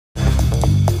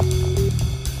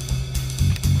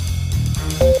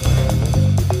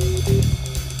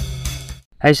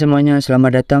Hai semuanya,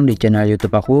 selamat datang di channel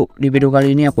YouTube aku. Di video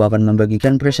kali ini aku akan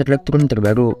membagikan preset Lightroom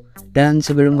terbaru. Dan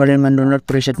sebelum kalian mendownload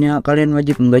presetnya, kalian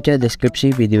wajib membaca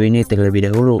deskripsi video ini terlebih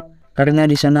dahulu. Karena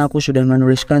di sana aku sudah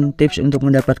menuliskan tips untuk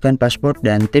mendapatkan paspor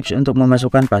dan tips untuk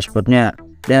memasukkan paspornya.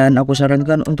 Dan aku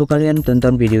sarankan untuk kalian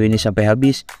tonton video ini sampai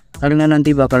habis, karena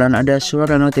nanti bakalan ada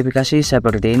suara notifikasi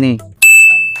seperti ini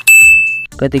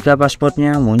ketika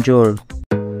paspornya muncul.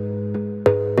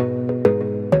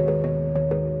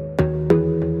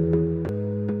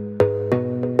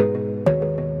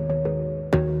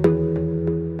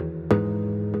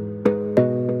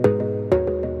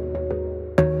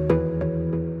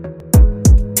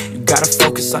 Gotta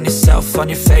focus on yourself, on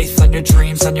your faith, on your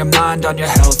dreams, on your mind, on your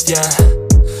health, yeah.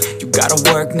 You gotta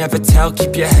work, never tell,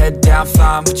 keep your head down,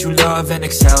 find what you love and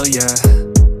excel, yeah.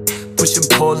 Push and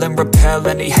pull and repel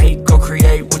any hate, go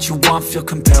create what you want, feel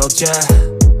compelled, yeah.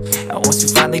 And once you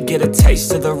finally get a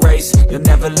taste of the race, you'll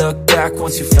never look back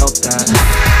once you felt that.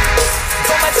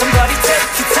 Don't let somebody take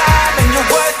your time and your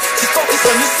worth, just focus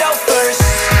on yourself first.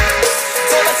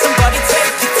 Don't let somebody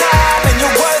take your time and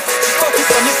your worth, just focus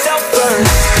on yourself first.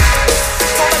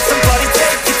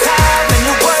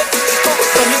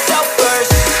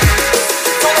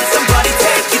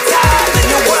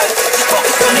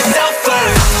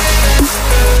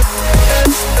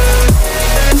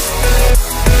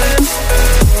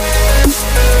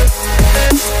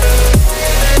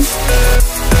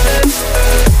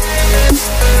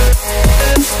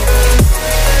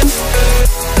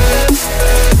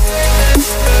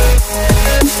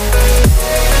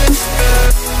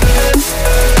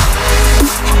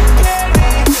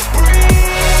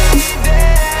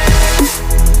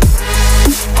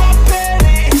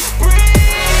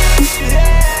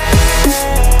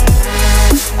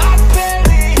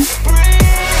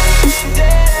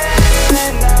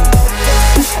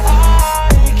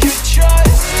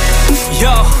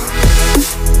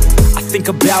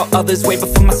 About others way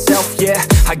before myself, yeah.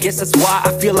 I guess that's why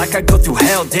I feel like I go through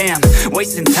hell, damn.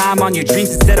 Wasting time on your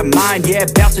dreams instead of mine, yeah.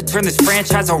 About to turn this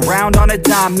franchise around on a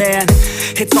dime, man.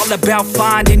 It's all about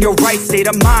finding your right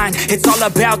state of mind. It's all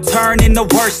about turning the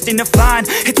worst into fine.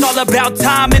 It's all about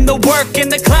time and the work and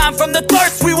the climb. From the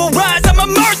thirst we will rise, I'm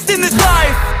immersed in this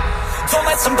life. Don't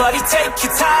let somebody take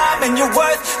your time and your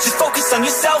worth, just focus on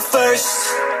yourself first.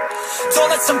 Don't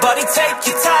let somebody take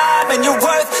your time and your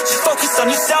worth, just focus on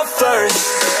yourself first.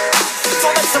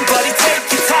 Don't let somebody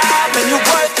take your time and your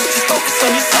worth, just focus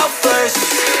on yourself first.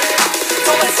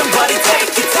 Don't let somebody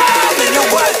take your time and your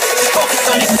worth, just focus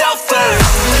on yourself first.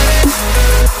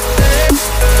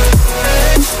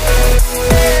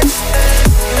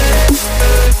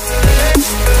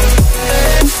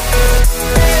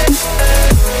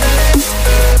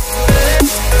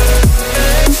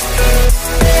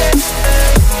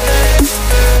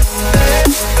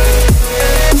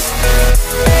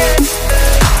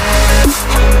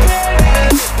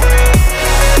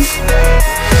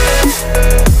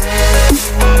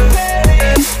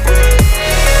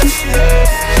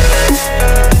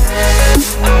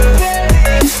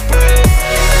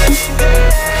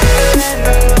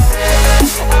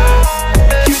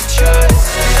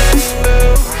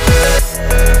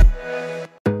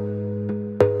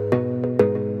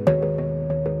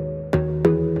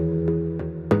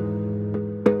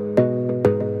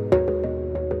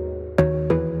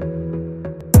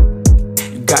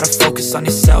 Gotta focus on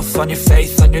yourself, on your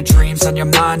faith, on your dreams, on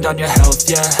your mind, on your health,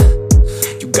 yeah.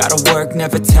 You gotta work,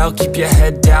 never tell, keep your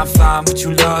head down, find what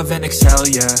you love and excel,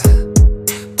 yeah.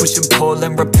 Push and pull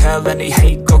and repel any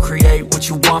hate, go create what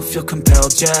you want, feel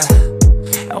compelled, yeah.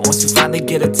 And once you finally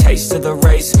get a taste of the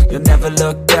race, you'll never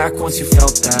look back once you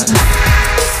felt that.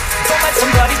 Don't let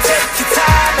somebody take your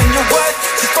time and your worth,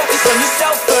 just focus on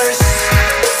yourself first.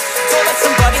 Don't let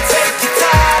somebody take your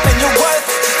time and your worth,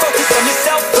 just focus on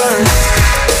yourself first.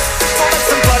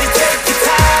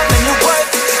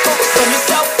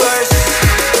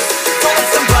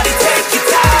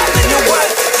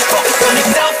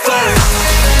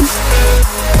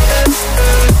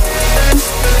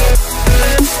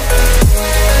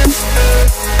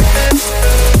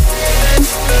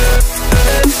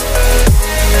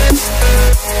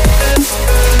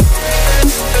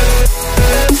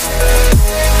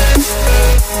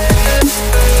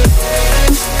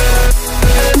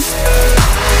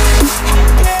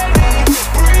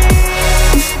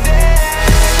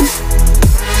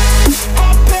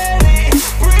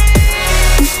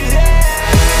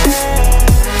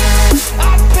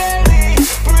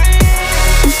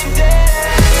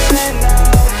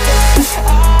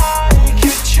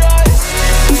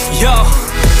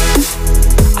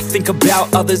 think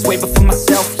about others way before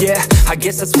myself, yeah. I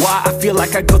guess that's why I feel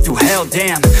like I go through hell,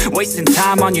 damn. Wasting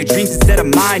time on your dreams instead of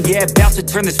mine, yeah. About to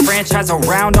turn this franchise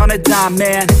around on a dime,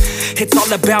 man. It's all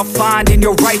about finding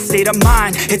your right state of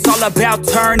mind. It's all about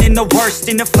turning the worst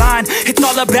into fine. It's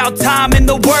all about time and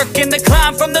the work and the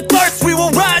climb. From the thirst we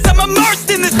will rise, I'm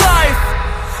immersed in this life.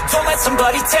 Don't let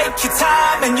somebody take your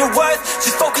time and your worth.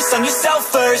 Just focus on yourself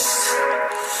first.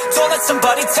 Don't let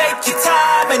somebody take your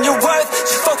time and your worth.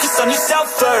 Just focus on yourself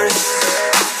first.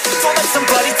 Don't let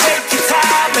somebody take your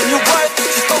time and your worth.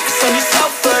 Just focus on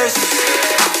yourself first.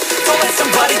 Don't let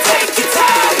somebody take your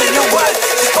time and your worth.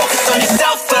 Just focus on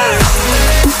yourself first.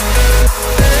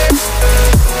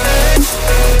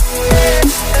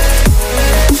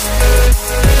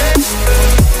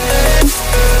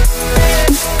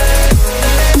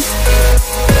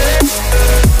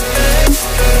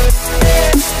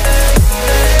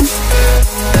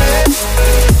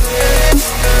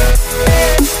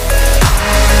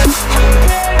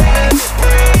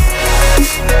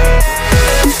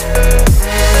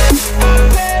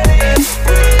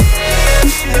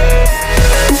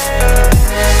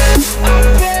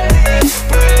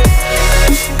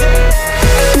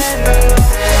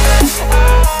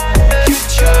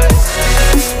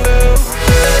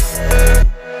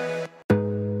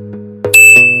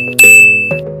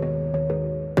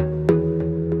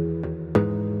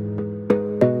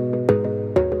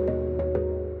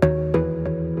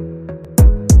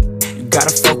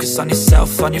 On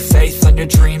yourself, on your faith, on your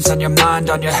dreams, on your mind,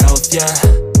 on your health, yeah.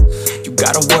 You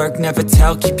gotta work, never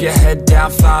tell, keep your head down,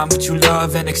 find what you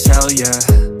love and excel, yeah.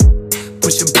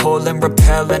 Push and pull and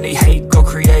repel any hate, go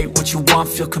create what you want,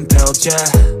 feel compelled, yeah.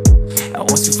 And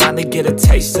once you finally get a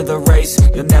taste of the race,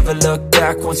 you'll never look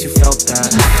back once you felt that.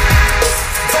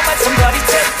 Don't let somebody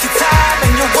take your time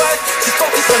and your worth, just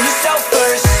focus on yourself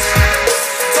first.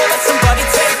 Don't let somebody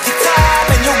take your time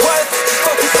and your worth, just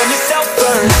focus on yourself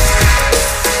first.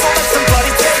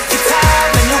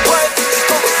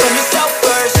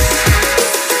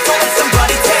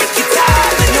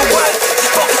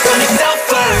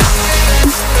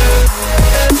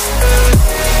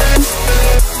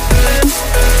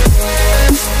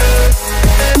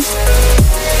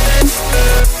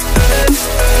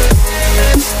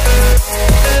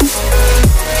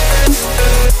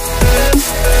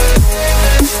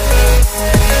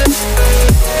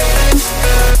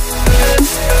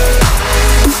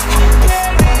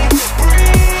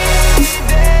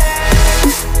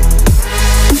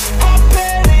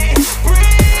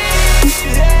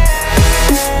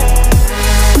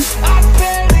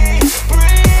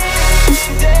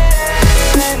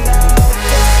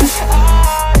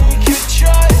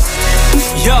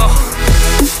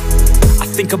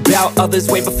 About others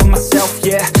way before myself,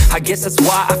 yeah. I guess that's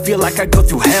why I feel like I go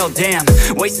through hell, damn.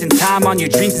 Wasting time on your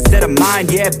dreams instead of mine,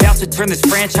 yeah. About to turn this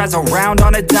franchise around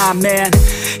on a dime, man.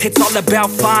 It's all about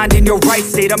finding your right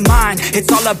state of mind.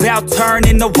 It's all about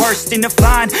turning the worst into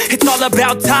fine. It's all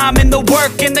about time and the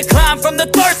work and the climb. From the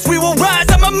thirst we will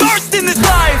rise, I'm immersed in this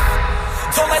life.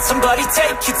 Don't let somebody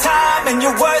take your time and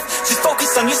your worth. Just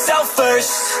focus on yourself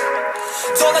first.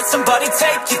 Don't let somebody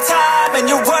take your time and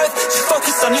your worth. Just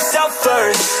focus on yourself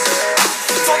first.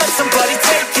 Don't let somebody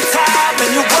take your time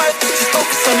and your worth. Just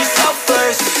focus on yourself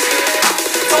first.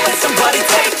 Don't let somebody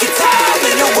take your time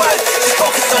and your worth. Just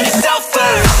focus on yourself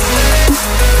first.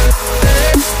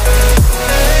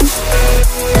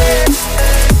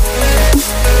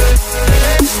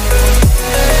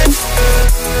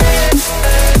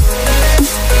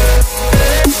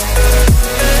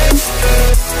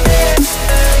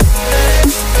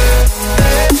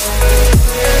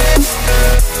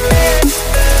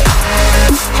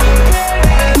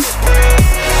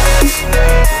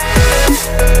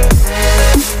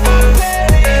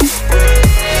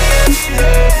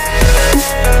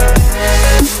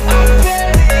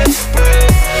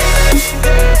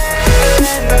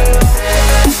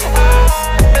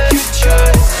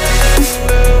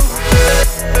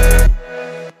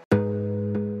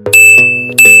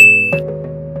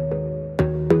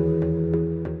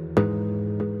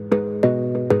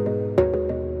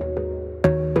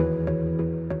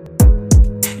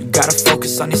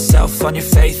 On yourself, on your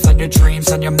faith, on your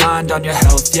dreams, on your mind, on your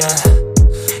health, yeah.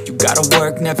 You gotta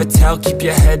work, never tell, keep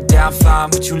your head down,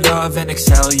 find what you love and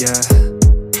excel, yeah.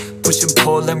 Push and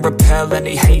pull and repel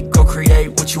any hate, go create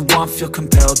what you want, feel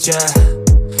compelled, yeah.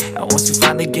 And once you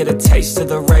finally get a taste of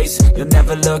the race, you'll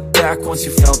never look back once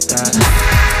you felt that.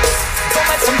 Don't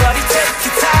let somebody take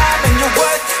your time and your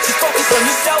worth, just focus on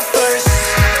yourself first.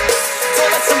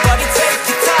 Don't let somebody take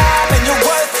your time and your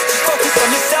worth, just focus on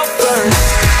yourself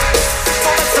first.